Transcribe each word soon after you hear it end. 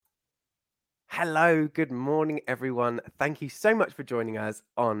Hello, good morning, everyone. Thank you so much for joining us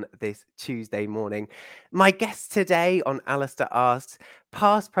on this Tuesday morning. My guest today on Alistair Asks,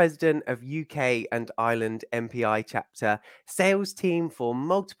 past president of UK and Ireland MPI chapter, sales team for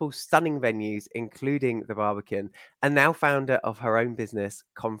multiple stunning venues, including the Barbican, and now founder of her own business,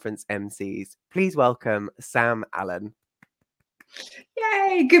 Conference MCs. Please welcome Sam Allen.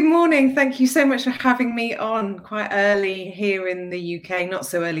 Yay, good morning. Thank you so much for having me on quite early here in the UK, not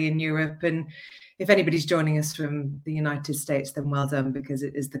so early in Europe. And if anybody's joining us from the United States, then well done, because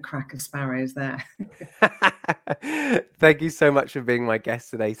it is the crack of sparrows there. Thank you so much for being my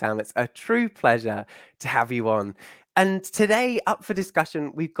guest today, Sam. It's a true pleasure to have you on. And today, up for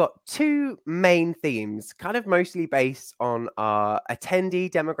discussion, we've got two main themes, kind of mostly based on our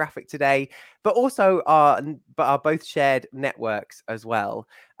attendee demographic today, but also are both shared networks as well.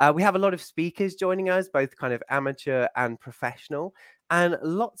 We have a lot of speakers joining us, both kind of amateur and professional, and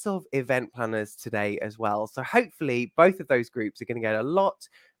lots of event planners today as well. So hopefully, both of those groups are going to get a lot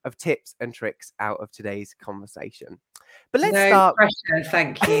of tips and tricks out of today's conversation. But let's No start. pressure,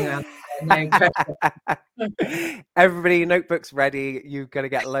 thank you, Anna. No pressure. Everybody, notebooks ready. You're going to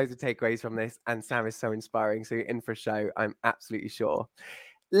get loads of takeaways from this. And Sam is so inspiring. So you're in for a show, I'm absolutely sure.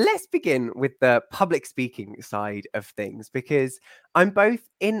 Let's begin with the public speaking side of things, because I'm both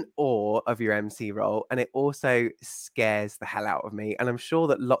in awe of your MC role and it also scares the hell out of me. And I'm sure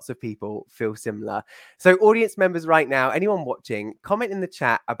that lots of people feel similar. So, audience members right now, anyone watching, comment in the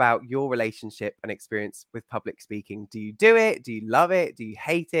chat about your relationship and experience with public speaking. Do you do it? Do you love it? Do you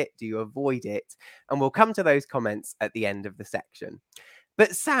hate it? Do you avoid it? And we'll come to those comments at the end of the section.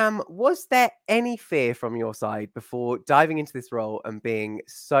 But Sam, was there any fear from your side before diving into this role and being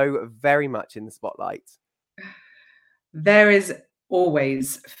so very much in the spotlight? There is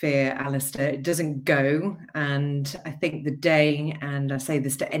always fear, Alistair. It doesn't go. And I think the day, and I say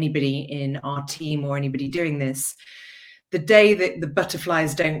this to anybody in our team or anybody doing this, the day that the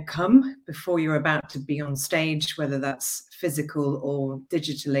butterflies don't come before you're about to be on stage, whether that's physical or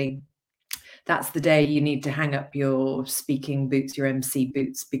digitally, that's the day you need to hang up your speaking boots, your MC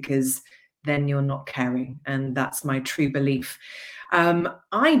boots, because then you're not caring. And that's my true belief.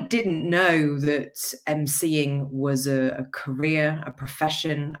 I didn't know that MCing was a career, a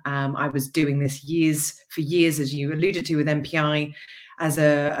profession. I was doing this for years, as you alluded to, with MPI, as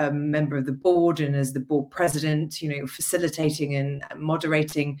a member of the board and as the board president, facilitating and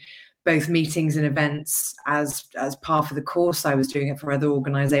moderating both meetings and events as part of the course. I was doing it for other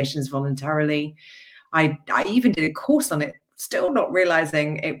organizations voluntarily. I even did a course on it, still not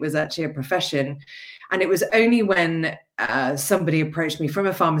realizing it was actually a profession. And it was only when somebody approached me from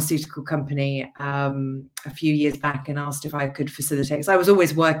a pharmaceutical company a few years back and asked if I could facilitate. Because I was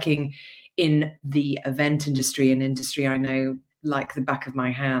always working in the event industry, an industry I know like the back of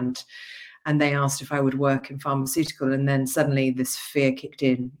my hand. And they asked if I would work in pharmaceutical. And then suddenly this fear kicked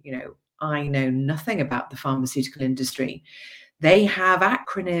in. I know nothing about the pharmaceutical industry. They have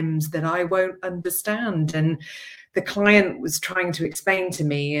acronyms that I won't understand. And the client was trying to explain to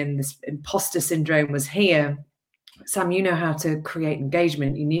me, and this imposter syndrome was here. Sam, you know how to create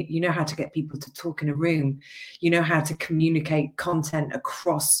engagement. You know how to get people to talk in a room. You know how to communicate content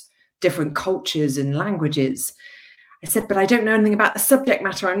across different cultures and languages. I said, but I don't know anything about the subject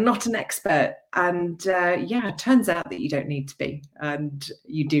matter. I'm not an expert. And it turns out that you don't need to be. And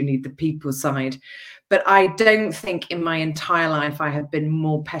you do need the people side. But I don't think in my entire life I have been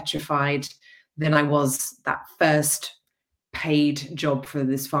more petrified than I was that first paid job for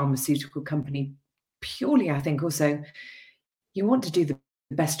this pharmaceutical company. Purely, I think also, you want to do the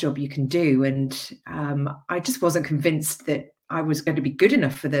best job you can do. And I just wasn't convinced that I was going to be good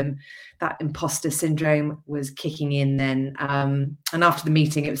enough for them. That imposter syndrome was kicking in then. And after the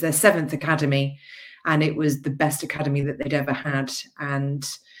meeting, it was their 7th academy, and it was the best academy that they'd ever had. And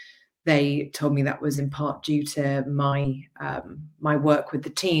they told me that was in part due to my work with the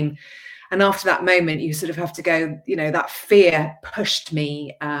team. And after that moment, you sort of have to go, that fear pushed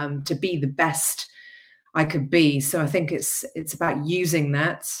me to be the best I could be. So I think it's about using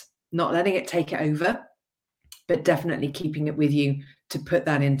that, not letting it take it over, but definitely keeping it with you to put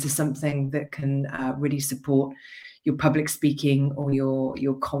that into something that can really support your public speaking or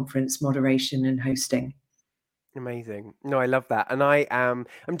your conference moderation and hosting. Amazing. No, I love that. And I'm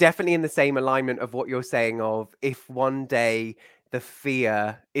definitely in the same alignment of what you're saying of, if one day the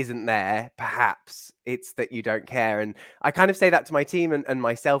fear isn't there, perhaps it's that you don't care. And I kind of say that to my team and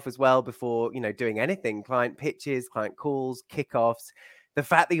myself as well before, doing anything, client pitches, client calls, kickoffs. The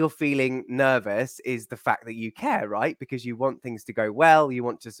fact that you're feeling nervous is the fact that you care, right? Because you want things to go well, you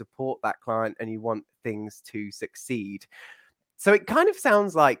want to support that client, and you want things to succeed. So it kind of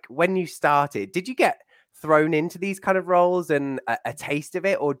sounds like when you started, did you get thrown into these kind of roles and a taste of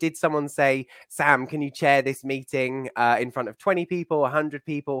it? Or did someone say, Sam, can you chair this meeting in front of 20 people, 100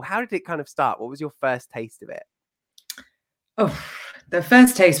 people? How did it kind of start? What was your first taste of it? Oh, the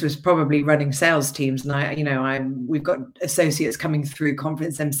first taste was probably running sales teams. And we've got associates coming through,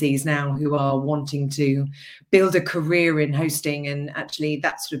 conference MCs now, who are wanting to build a career in hosting. And actually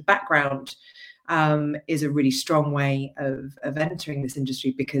that sort of background is a really strong way of entering this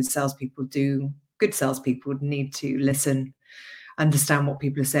industry, because good salespeople need to listen, understand what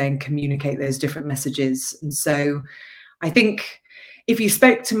people are saying, communicate those different messages. And so I think if you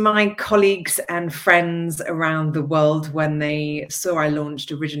spoke to my colleagues and friends around the world when they saw I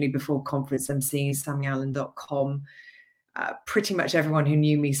launched originally before Conference MC, sammyallen.com, pretty much everyone who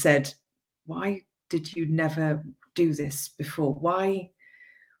knew me said, why did you never do this before?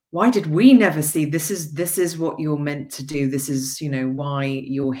 Why did we never see this is what you're meant to do? This is, why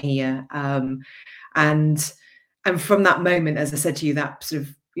you're here. And from that moment, as I said to you, that sort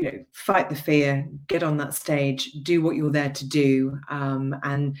of, fight the fear, get on that stage, do what you're there to do.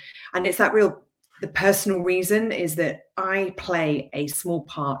 And it's that the personal reason is that I play a small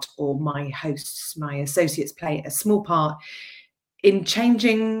part, or my hosts, my associates play a small part in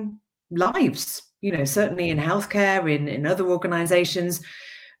changing lives, certainly in healthcare, in other organizations.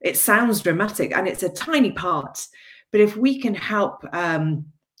 It sounds dramatic and it's a tiny part, but if we can help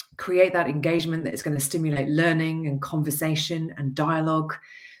create that engagement that is going to stimulate learning and conversation and dialogue,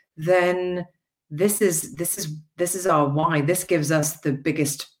 then this is our why. This gives us the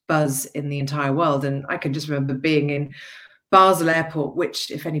biggest buzz in the entire world. And I can just remember being in Basel Airport,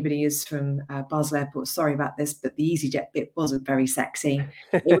 which, if anybody is from Basel Airport, sorry about this, but the EasyJet bit wasn't very sexy.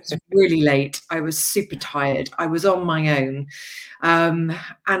 It was really late. I was super tired. I was on my own. And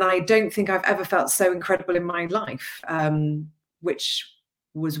I don't think I've ever felt so incredible in my life, which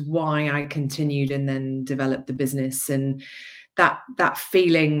was why I continued and then developed the business. And that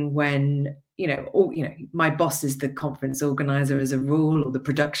feeling when, my boss is the conference organizer as a rule, or the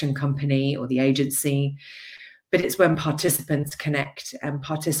production company or the agency. But it's when participants connect and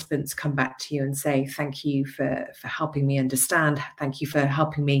participants come back to you and say, thank you for helping me understand. Thank you for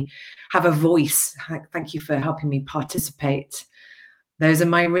helping me have a voice. Thank you for helping me participate. Those are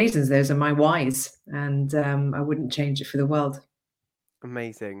my reasons. Those are my whys. And I wouldn't change it for the world.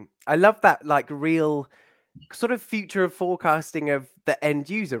 Amazing. I love that, like, real sort of future of forecasting of the end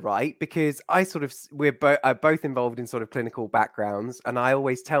user, right? Because we're both involved in sort of clinical backgrounds. And I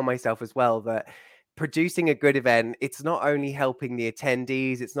always tell myself as well that producing a good event, it's not only helping the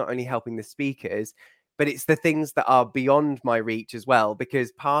attendees, it's not only helping the speakers, but it's the things that are beyond my reach as well,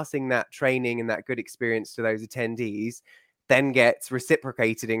 because passing that training and that good experience to those attendees then gets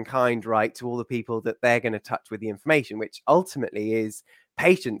reciprocated in kind, right, to all the people that they're going to touch with the information, which ultimately is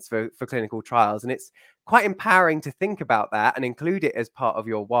patients for clinical trials. And it's quite empowering to think about that and include it as part of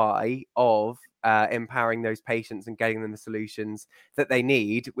your why of empowering those patients and getting them the solutions that they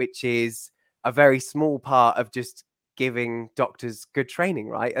need, which is a very small part of just giving doctors good training,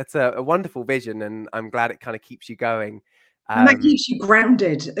 right? That's a wonderful vision, and I'm glad it kind of keeps you going. And that keeps you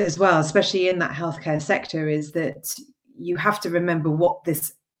grounded as well, especially in that healthcare sector, is that you have to remember what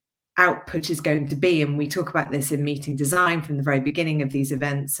this output is going to be. And we talk about this in meeting design from the very beginning of these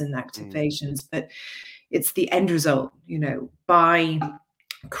events and activations, but it's the end result, by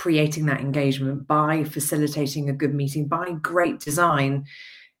creating that engagement, by facilitating a good meeting, by great design,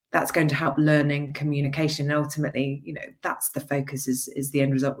 that's going to help learning, communication. Ultimately, that's the focus, is the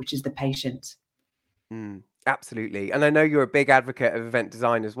end result, which is the patient. Absolutely. And I know you're a big advocate of event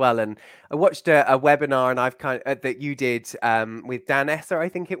design as well. And I watched a webinar and I've that you did with Dan Esser, I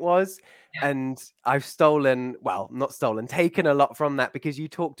think it was. Yeah. And I've taken a lot from that, because you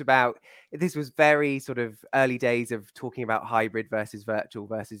talked about, this was very sort of early days of talking about hybrid versus virtual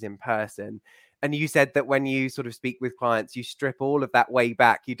versus in person. And you said that when you sort of speak with clients, you strip all of that way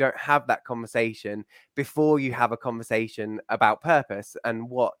back. You don't have that conversation before you have a conversation about purpose and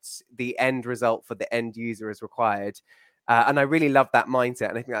what the end result for the end user is required. And I really love that mindset.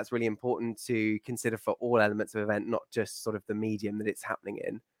 And I think that's really important to consider for all elements of event, not just sort of the medium that it's happening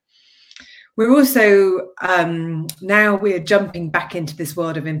in. We're also, now we're jumping back into this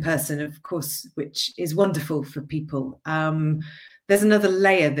world of in-person, of course, which is wonderful for people. There's another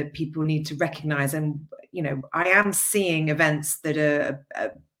layer that people need to recognize. And, I am seeing events that are,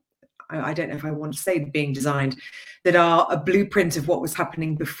 I don't know if I want to say being designed, that are a blueprint of what was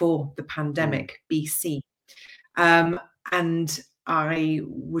happening before the pandemic, BC. And I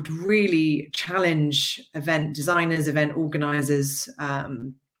would really challenge event designers, event organizers,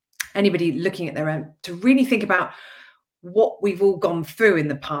 anybody looking at their own, to really think about what we've all gone through in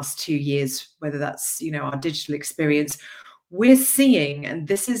the past 2 years, whether that's, our digital experience, we're seeing, and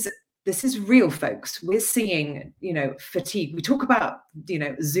this is real, folks, we're seeing, fatigue. We talk about,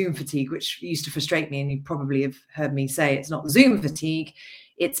 Zoom fatigue, which used to frustrate me, and you probably have heard me say it's not Zoom fatigue,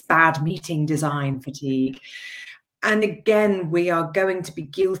 it's bad meeting design fatigue. And again, we are going to be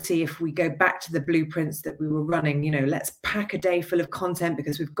guilty if we go back to the blueprints that we were running. Let's pack a day full of content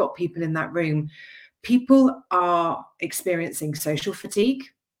because we've got people in that room. People are experiencing social fatigue.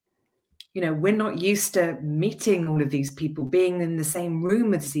 We're not used to meeting all of these people, being in the same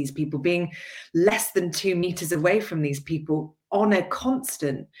room as these people, being less than 2 meters away from these people on a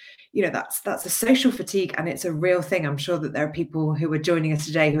constant. That's a social fatigue, and it's a real thing. I'm sure that there are people who are joining us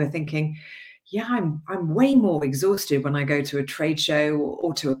today who are thinking, yeah, I'm way more exhausted when I go to a trade show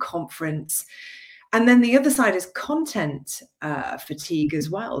or to a conference. And then the other side is content fatigue as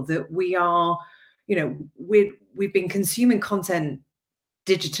well, that we are, we've been consuming content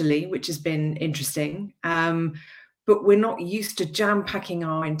digitally, which has been interesting. But we're not used to jam packing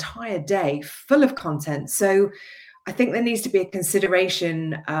our entire day full of content. So I think there needs to be a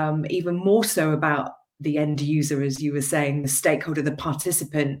consideration, even more so about the end user, as you were saying, the stakeholder, the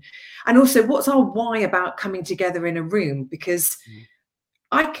participant, and also what's our why about coming together in a room? Because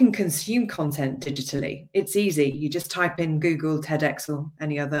I can consume content digitally. It's easy. You just type in Google, TEDx, or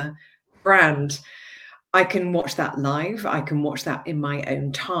any other brand. I can watch that live. I can watch that in my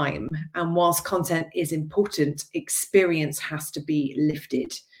own time. And whilst content is important, experience has to be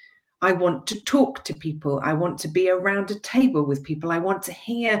lifted. I want to talk to people. I want to be around a table with people. I want to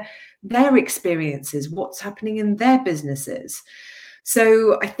hear their experiences, what's happening in their businesses.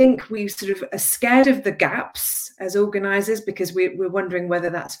 So I think we sort of are scared of the gaps as organizers because we're wondering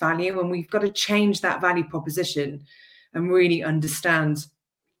whether that's value, and we've got to change that value proposition and really understand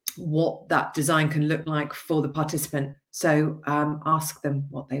what that design can look like for the participant. So ask them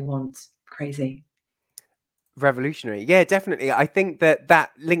what they want. Crazy. Revolutionary. Yeah, definitely. I think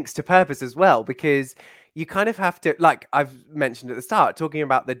that links to purpose as well, because you kind of have to, like I've mentioned at the start, talking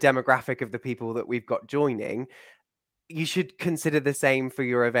about the demographic of the people that we've got joining. You should consider the same for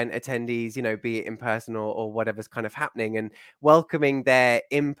your event attendees, be it in person or whatever's kind of happening, and welcoming their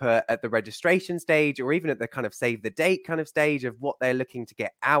input at the registration stage, or even at the kind of save the date kind of stage of what they're looking to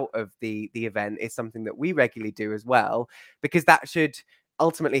get out of the event is something that we regularly do as well, because that should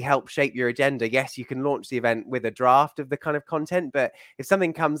ultimately help shape your agenda. Yes, you can launch the event with a draft of the kind of content, but if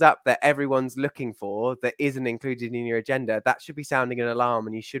something comes up that everyone's looking for that isn't included in your agenda, that should be sounding an alarm,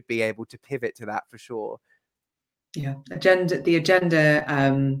 and you should be able to pivot to that for sure. Yeah, the agenda,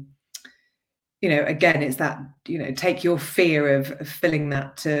 again, it's that, take your fear of filling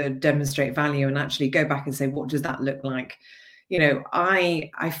that to demonstrate value and actually go back and say, what does that look like?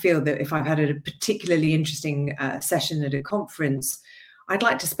 I feel that if I've had a particularly interesting session at a conference, I'd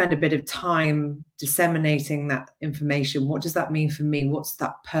like to spend a bit of time disseminating that information. What does that mean for me? What's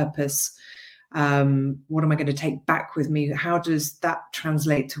that purpose? What am I going to take back with me? How does that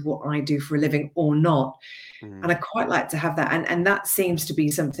translate to what I do for a living or not? And I quite like to have that. And that seems to be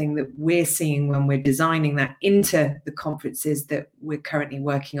something that we're seeing when we're designing that into the conferences that we're currently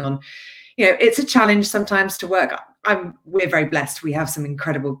working on. It's a challenge sometimes to work. We're very blessed. We have some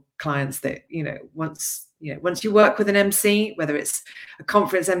incredible clients that, once you work with an MC, whether it's a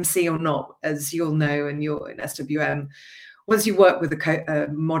conference MC or not, as you'll know, and you're in SWM, once you work with a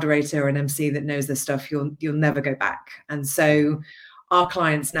moderator or an MC that knows their stuff, you'll never go back. And so our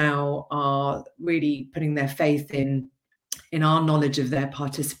clients now are really putting their faith in our knowledge of their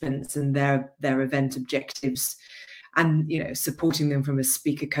participants and their event objectives, and supporting them from a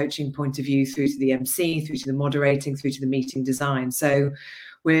speaker coaching point of view, through to the MC, through to the moderating, through to the meeting design. So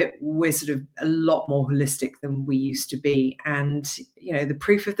we're sort of a lot more holistic than we used to be. And the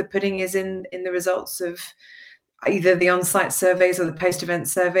proof of the pudding is in the results of either the on-site surveys or the post-event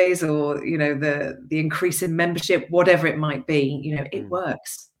surveys, or the increase in membership, whatever it might be. It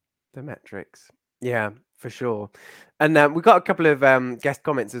works. The metrics. Yeah, for sure. And we've got a couple of guest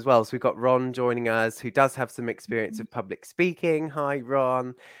comments as well. So we've got Ron joining us, who does have some experience of public speaking. Hi,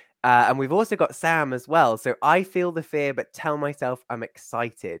 Ron. And we've also got Sam as well. So I feel the fear, but tell myself I'm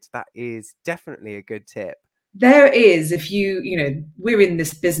excited. That is definitely a good tip. There is, if we're in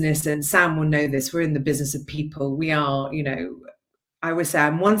this business, and Sam will know this, we're in the business of people. We are, I always say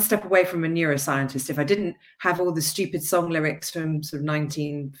I'm one step away from a neuroscientist. If I didn't have all the stupid song lyrics from sort of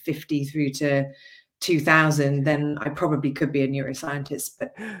 1950 through to 2000, then I probably could be a neuroscientist,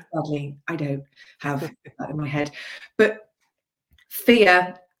 but sadly I don't have that in my head. But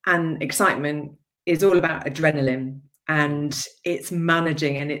fear and excitement is all about adrenaline, and it's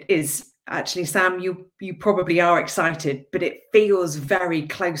managing, and it is actually, Sam, you probably are excited, but it feels very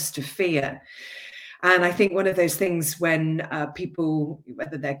close to fear. And I think one of those things when people,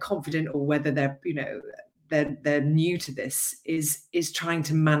 whether they're confident or whether they're, they're new to this, is trying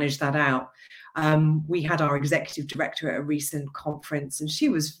to manage that out. We had our executive director at a recent conference, and she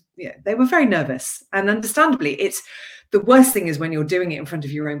was, they were very nervous, and understandably. It's the worst thing is when you're doing it in front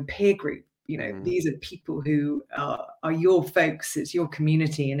of your own peer group. These are people who are your folks, it's your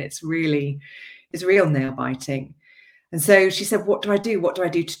community, and it's real nail biting. And so she said, what do I do? What do I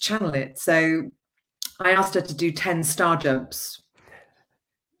do to channel it? So I asked her to do 10 star jumps.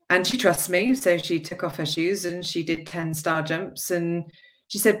 And she trusts me. So she took off her shoes and she did 10 star jumps. And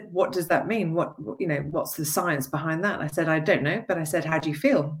she said, what does that mean? What's the science behind that? I said, I don't know. But I said, how do you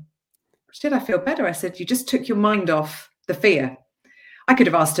feel? She said, I feel better. I said, you just took your mind off the fear. I could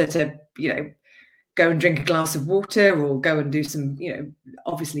have asked her to, go and drink a glass of water or go and do some,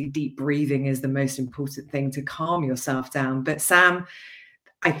 obviously deep breathing is the most important thing to calm yourself down. But Sam,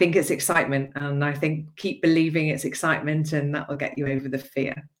 I think it's excitement, and I think keep believing it's excitement, and that will get you over the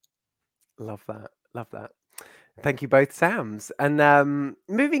fear. Love that. Thank you both, Sams. And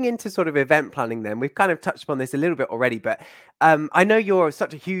moving into sort of event planning then, we've kind of touched upon this a little bit already, but I know you're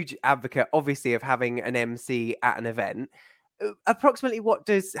such a huge advocate, obviously, of having an MC at an event. Approximately what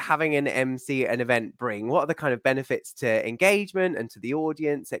does having an MC at an event bring? What are the kind of benefits to engagement and to the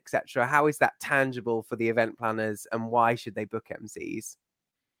audience, etc.? How is that tangible for the event planners, and why should they book MCs?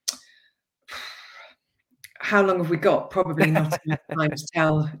 How long have we got? Probably not enough time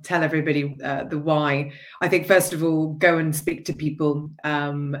to tell everybody the why. I think, first of all, go and speak to people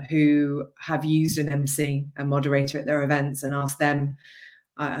who have used an MC, a moderator at their events, and ask them.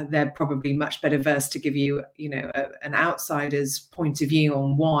 They're probably much better versed to give you, an outsider's point of view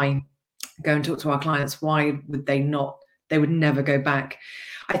on why. Go and talk to our clients. Why would they not? They would never go back.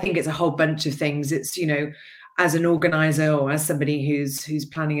 I think it's a whole bunch of things. It's, as an organizer or as somebody who's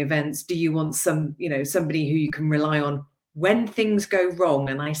planning events, do you want somebody who you can rely on when things go wrong?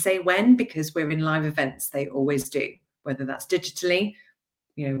 And I say when, because we're in live events, they always do, whether that's digitally.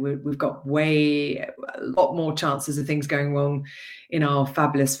 We've got a lot more chances of things going wrong in our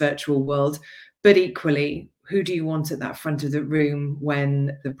fabulous virtual world. But equally, who do you want at that front of the room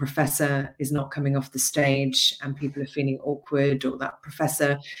when the professor is not coming off the stage and people are feeling awkward, or that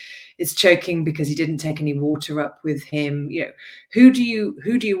professor is choking because he didn't take any water up with him? Who do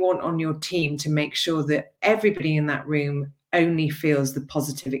you want on your team to make sure that everybody in that room only feels the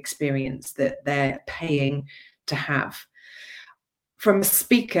positive experience that they're paying to have? From a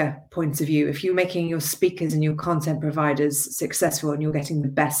speaker point of view, if you're making your speakers and your content providers successful and you're getting the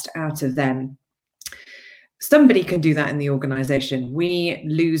best out of them, somebody can do that in the organization. We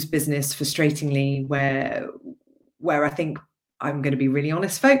lose business frustratingly where I think, I'm going to be really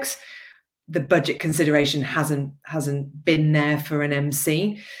honest, folks, the budget consideration hasn't been there for an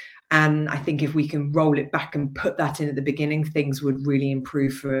MC. And I think if we can roll it back and put that in at the beginning, things would really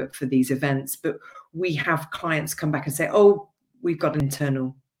improve for these events. But we have clients come back and say, oh, we've got an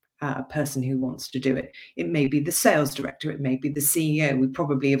internal person who wants to do it. It may be the sales director, it may be the CEO. We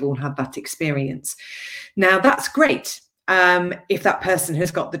probably have all had that experience. Now, that's great if that person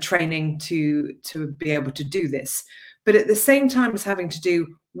has got the training to be able to do this. But at the same time as having to do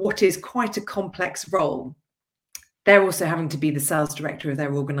what is quite a complex role, they're also having to be the sales director of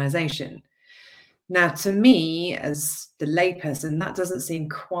their organization. Now, to me, as the layperson, that doesn't seem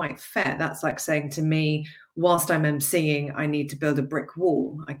quite fair. That's like saying to me, whilst I'm emceeing, I need to build a brick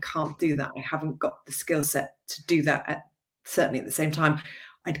wall. I can't do that. I haven't got the skill set to do that. Certainly at the same time,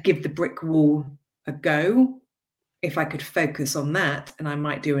 I'd give the brick wall a go if I could focus on that, and I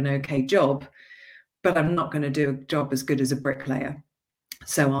might do an okay job, but I'm not going to do a job as good as a bricklayer.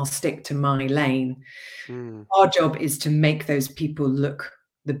 So I'll stick to my lane. Our job is to make those people look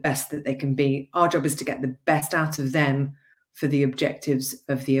the best that they can be. Our job is to get the best out of them for the objectives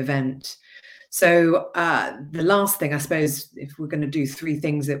of the event. So the last thing, I suppose, if we're going to do three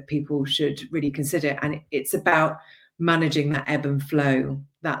things that people should really consider, and it's about managing that ebb and flow,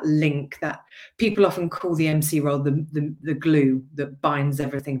 that link that people often call the MC role the glue that binds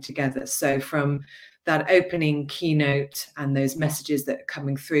everything together. So from that opening keynote and those messages that are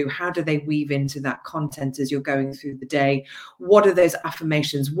coming through, how do they weave into that content as you're going through the day? What are those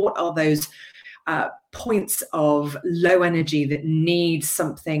affirmations? What are those points of low energy that need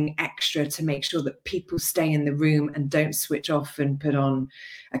something extra to make sure that people stay in the room and don't switch off and put on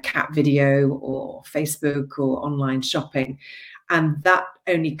a cat video or Facebook or online shopping? And that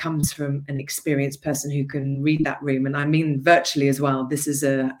only comes from an experienced person who can read that room. And I mean virtually as well. This is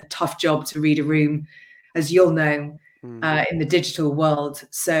a tough job to read a room. As you'll know, in the digital world.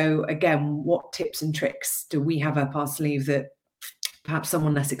 So again, what tips and tricks do we have up our sleeve that perhaps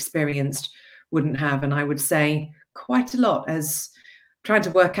someone less experienced wouldn't have? And I would say quite a lot, as trying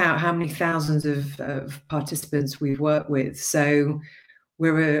to work out how many thousands of participants we've worked with. So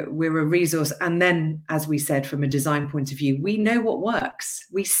we're a resource. And then, as we said, from a design point of view, we know what works.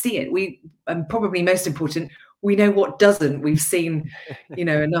 We see it. And probably most important, we know what doesn't. We've seen,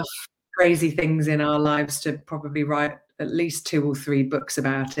 enough crazy things in our lives to probably write at least 2 or 3 books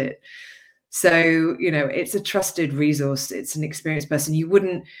about it. So, it's a trusted resource. It's an experienced person. You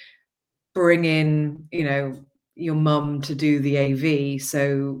wouldn't bring in, your mum to do the AV.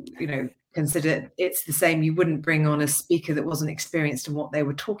 So, consider it's the same. You wouldn't bring on a speaker that wasn't experienced in what they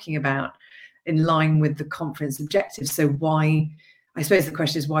were talking about in line with the conference objectives. So I suppose the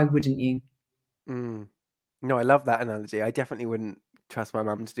question is, why wouldn't you? No, I love that analogy. I definitely wouldn't trust my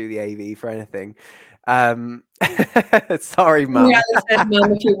mum to do the AV for anything. Sorry, mum. Yeah,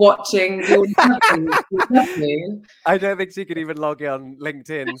 mum, if you're watching, you'll love you. I don't think she could even log in on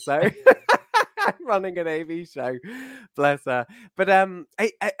LinkedIn, so running an AV show, bless her. But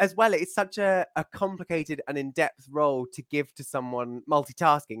as well, it's such a complicated and in-depth role to give to someone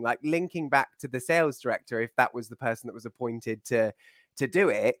multitasking, like linking back to the sales director, if that was the person that was appointed to do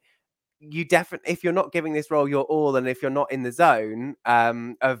it. You definitely, if you're not giving this role your all, and if you're not in the zone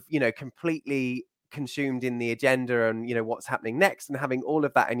of completely consumed in the agenda and what's happening next, and having all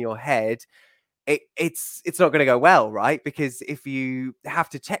of that in your head, it's not going to go well, right? Because if you have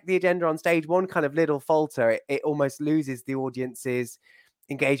to check the agenda on stage, one kind of little falter, it almost loses the audience's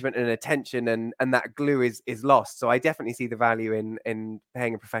engagement and attention, and that glue is lost. So I definitely see the value in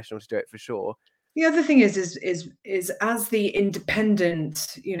paying a professional to do it, for sure. The other thing is as the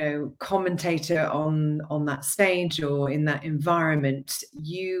independent, commentator on that stage or in that environment,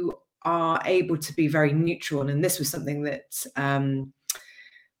 you are able to be very neutral. And this was something that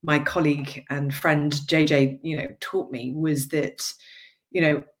my colleague and friend JJ, taught me, was that,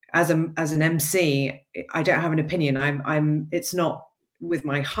 as an MC, I don't have an opinion. It's not with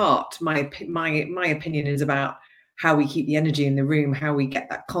my heart. My opinion is about how we keep the energy in the room, how we get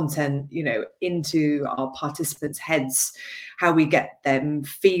that content, into our participants' heads, how we get them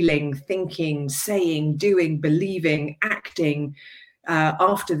feeling, thinking, saying, doing, believing, acting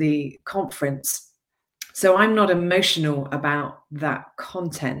after the conference. So I'm not emotional about that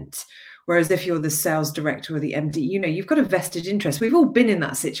content. Whereas if you're the sales director or the MD, you've got a vested interest. We've all been in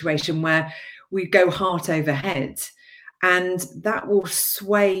that situation where we go heart over head. And that will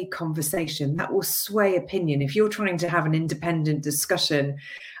sway conversation, that will sway opinion. If you're trying to have an independent discussion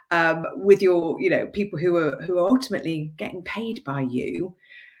with your, people who are ultimately getting paid by you,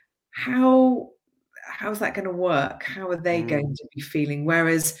 how's that going to work? How are they going to be feeling?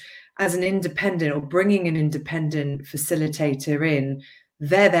 Whereas as an independent, or bringing an independent facilitator in,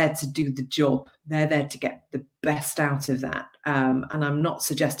 they're there to do the job. They're there to get the best out of that. And I'm not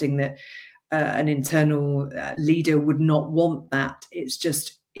suggesting that an internal leader would not want that.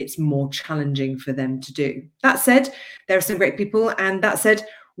 It's more challenging for them to do. That said, there are some great people, and that said,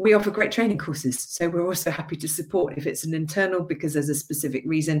 we offer great training courses. So we're also happy to support if it's an internal, because there's a specific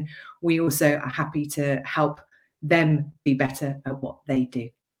reason. We also are happy to help them be better at what they do.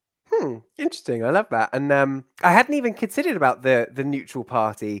 Interesting. I love that. And I hadn't even considered about the neutral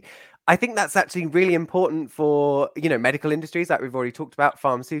party. I think that's actually really important for, medical industries, like we've already talked about,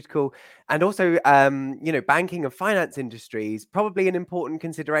 pharmaceutical, and also, banking and finance industries. Probably an important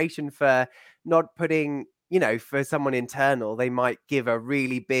consideration for not putting, for someone internal, they might give a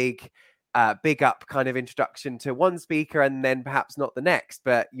really big up kind of introduction to one speaker and then perhaps not the next,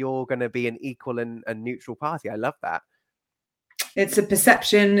 but you're going to be an equal and neutral party. I love that. It's a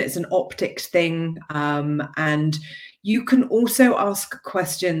perception, it's an optics thing. And you can also ask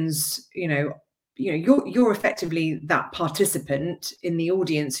questions, you're effectively that participant in the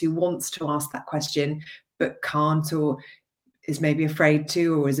audience who wants to ask that question, but can't, or is maybe afraid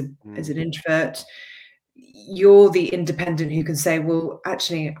to, or is an introvert. You're the independent who can say, well,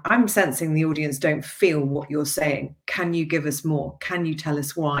 actually, I'm sensing the audience don't feel what you're saying. Can you give us more? Can you tell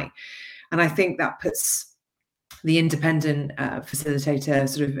us why? And I think that puts the independent facilitator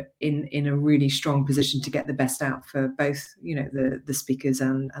sort of in a really strong position to get the best out for both, the speakers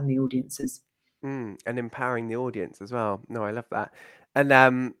and the audiences. And empowering the audience as well. No, I love that. And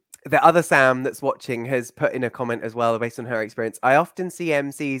the other Sam that's watching has put in a comment as well, based on her experience. I often see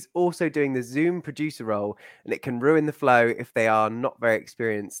MCs also doing the Zoom producer role, and it can ruin the flow if they are not very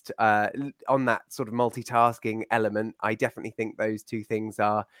experienced on that sort of multitasking element. I definitely think those two things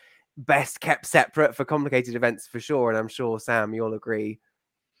are best kept separate for complicated events, for sure. And I'm sure, Sam, you'll agree.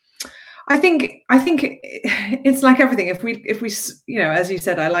 I think it's like everything. If we, as you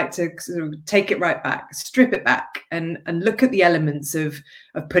said, I like to sort of take it right back, strip it back, and look at the elements of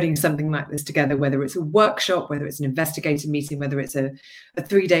putting something like this together. Whether it's a workshop, whether it's an investigator meeting, whether it's a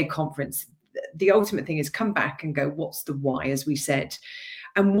 3-day conference, the ultimate thing is come back and go, what's the why, as we said,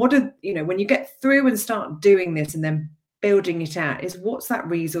 and what are when you get through and start doing this, and then building it out, is what's that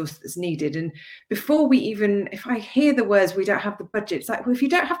resource that's needed. And before we even, if I hear the words, we don't have the budget, it's like, well, if you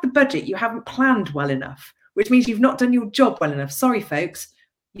don't have the budget, you haven't planned well enough, which means you've not done your job well enough. Sorry, folks,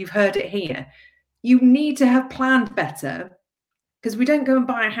 you've heard it here. You need to have planned better, because we don't go and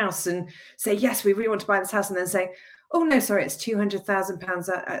buy a house and say, yes, we really want to buy this house, and then say, oh no, sorry, it's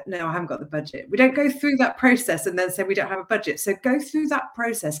 £200,000. No, I haven't got the budget. We don't go through that process and then say we don't have a budget. So go through that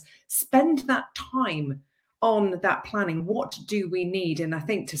process, spend that time on that planning. What do we need? And I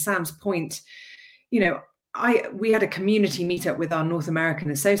think, to Sam's point, we had a community meetup with our North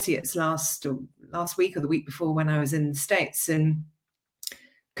American associates last week or the week before when I was in the States. And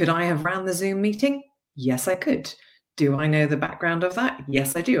could I have ran the Zoom meeting? Yes, I could. Do I know the background of that?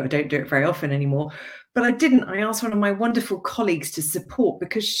 Yes, I do. I don't do it very often anymore, but I didn't. I asked one of my wonderful colleagues to support,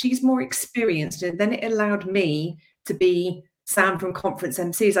 because she's more experienced, and then it allowed me to be Sam from Conference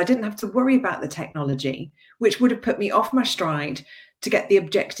MCs. I didn't have to worry about the technology, which would have put me off my stride to get the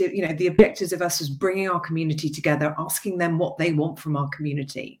objective. The objectives of us was bringing our community together, asking them what they want from our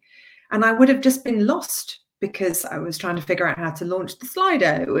community. And I would have just been lost, because I was trying to figure out how to launch the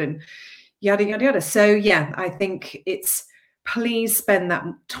Slido and yada, yada, yada. So yeah, I think it's, please spend that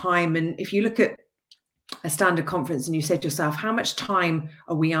time. And if you look at a standard conference and you say to yourself, how much time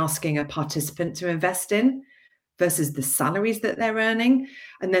are we asking a participant to invest in versus the salaries that they're earning?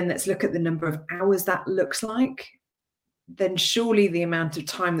 And then let's look at the number of hours that looks like. Then surely the amount of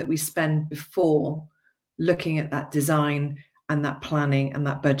time that we spend before looking at that design and that planning and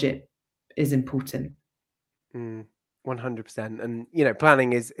that budget is important. 100%. And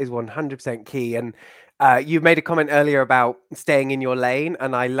planning is 100% key. And you made a comment earlier about staying in your lane,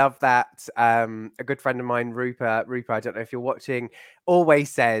 and I love that. A good friend of mine, Rupa, I don't know if you're watching, always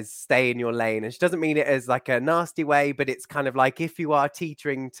says stay in your lane. And she doesn't mean it as like a nasty way, but it's kind of like, if you are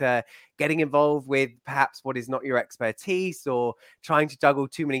teetering to getting involved with perhaps what is not your expertise, or trying to juggle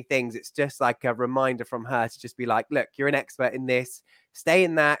too many things, it's just like a reminder from her to just be like, look, you're an expert in this, stay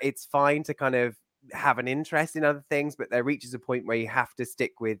in that. It's fine to kind of have an interest in other things, but there reaches a point where you have to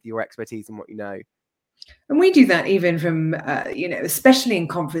stick with your expertise and what you know. And we do that even from, especially in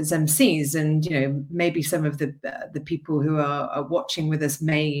conference MCs, and, maybe some of the people who are watching with us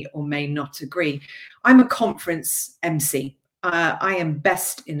may or may not agree. I'm a conference MC. I am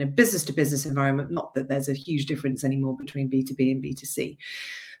best in a business-to-business environment. Not that there's a huge difference anymore between B2B and B2C,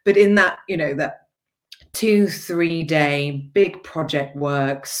 but in that, that 2-3 day big project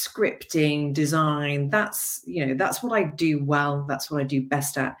work, scripting, design, that's what I do well. That's what I do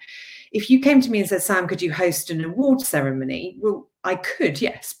best at. If you came to me and said, Sam, could you host an award ceremony? Well, I could,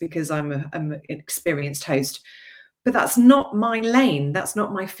 yes, because I'm an experienced host, but that's not my lane. That's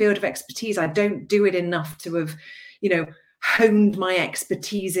not my field of expertise. I don't do it enough to have, honed my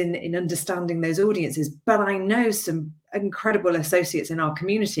expertise in understanding those audiences. But I know some incredible associates in our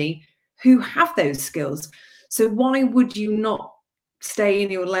community who have those skills. So why would you not stay in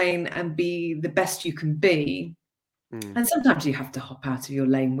your lane and be the best you can be? And sometimes you have to hop out of your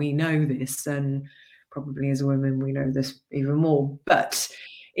lane. We know this, and probably as a woman, we know this even more. But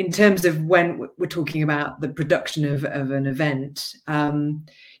in terms of when we're talking about the production of an event,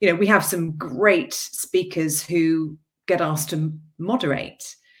 we have some great speakers who get asked to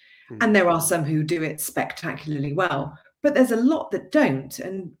moderate, and there are some who do it spectacularly well. But there's a lot that don't,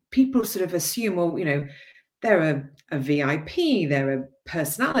 and people sort of assume, well, they're a VIP, they're a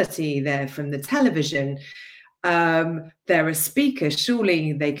personality, they're from the television, they're a speaker,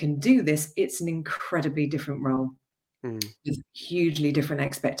 surely they can do this. It's an incredibly different role with hugely different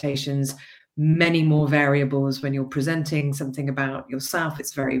expectations, many more variables. When you're presenting something about yourself,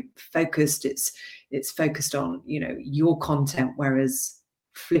 it's very focused. It's focused on your content, whereas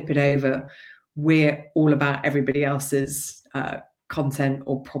flip it over, we're all about everybody else's content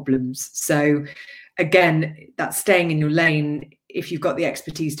or problems. So again, that's staying in your lane. If you've got the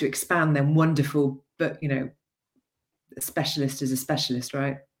expertise to expand, then wonderful. But a specialist is a specialist,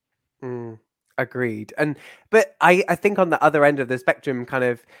 right? Agreed. But I think on the other end of the spectrum, kind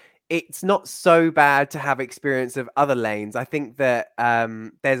of, it's not so bad to have experience of other lanes. I think that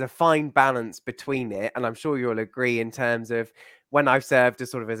there's a fine balance between it, and I'm sure you'll agree, in terms of when I've served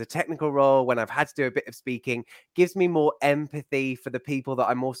as sort of as a technical role, when I've had to do a bit of speaking, gives me more empathy for the people that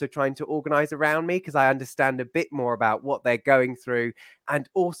I'm also trying to organize around me, because I understand a bit more about what they're going through, and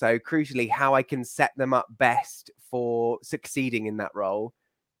also crucially how I can set them up best for succeeding in that role.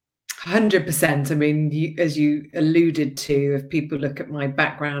 100%. I mean, as you alluded to, if people look at my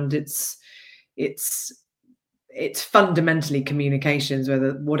background, it's fundamentally communications,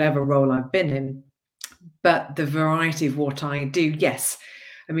 whatever role I've been in. But the variety of what I do, yes.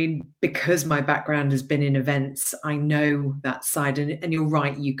 I mean, because my background has been in events, I know that side. And you're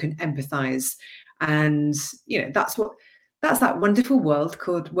right, you can empathize. And, that's that wonderful word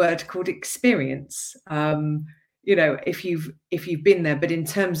called experience. If you've been there, but in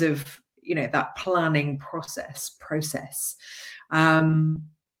terms of, that planning process,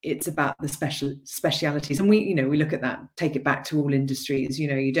 it's about the specialities. And we look at that, take it back to all industries.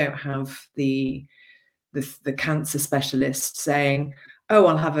 You don't have the cancer specialist saying, "Oh,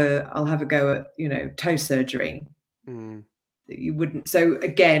 I'll have a go at toe surgery." You wouldn't. So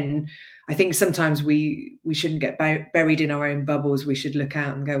again, I think sometimes we shouldn't get buried in our own bubbles. We should look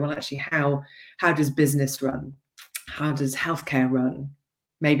out and go, well, actually, how does business run? How does healthcare run?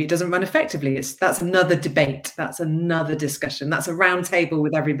 Maybe it doesn't run effectively. That's another debate. That's another discussion. That's a round table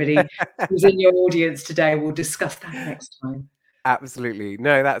with everybody who's in your audience today. We'll discuss that next time. Absolutely.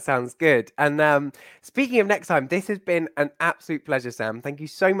 No, that sounds good. And speaking of next time, this has been an absolute pleasure, Sam. Thank you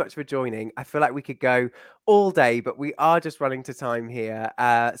so much for joining. I feel like we could go all day, but we are just running to time here.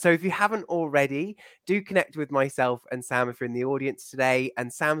 So if you haven't already, do connect with myself and Sam if you're in the audience today.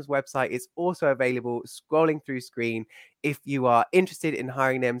 And Sam's website is also available scrolling through screen if you are interested in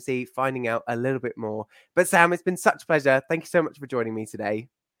hiring an MC, finding out a little bit more. But Sam, it's been such a pleasure. Thank you so much for joining me today.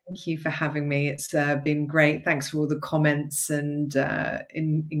 Thank you for having me. It's been great. Thanks for all the comments and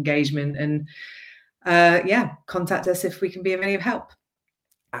engagement. And contact us if we can be of any help.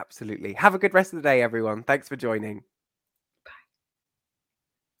 Absolutely. Have a good rest of the day, everyone. Thanks for joining.